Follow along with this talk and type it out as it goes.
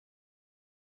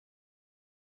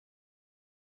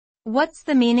What's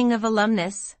the meaning of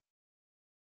alumnus?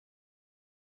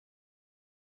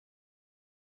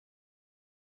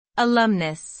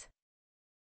 Alumnus.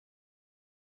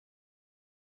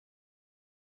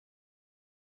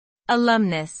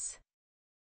 Alumnus.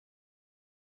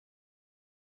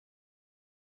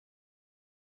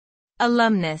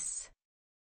 Alumnus.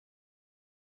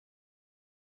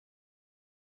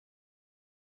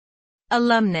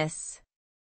 Alumnus.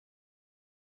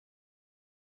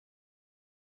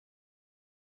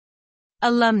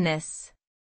 Alumnus.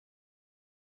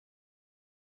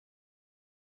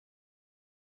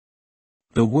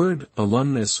 The word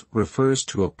alumnus refers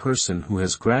to a person who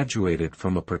has graduated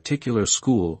from a particular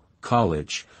school,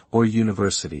 college, or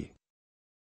university.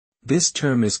 This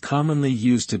term is commonly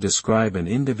used to describe an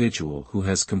individual who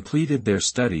has completed their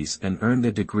studies and earned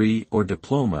a degree or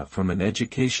diploma from an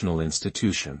educational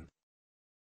institution.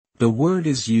 The word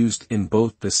is used in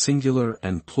both the singular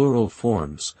and plural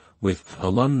forms, with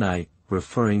alumni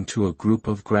referring to a group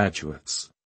of graduates.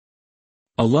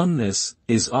 Alumnus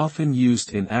is often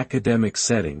used in academic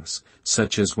settings,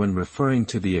 such as when referring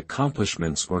to the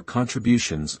accomplishments or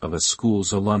contributions of a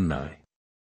school's alumni.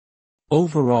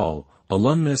 Overall,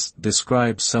 alumnus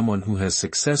describes someone who has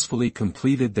successfully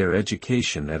completed their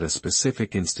education at a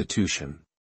specific institution.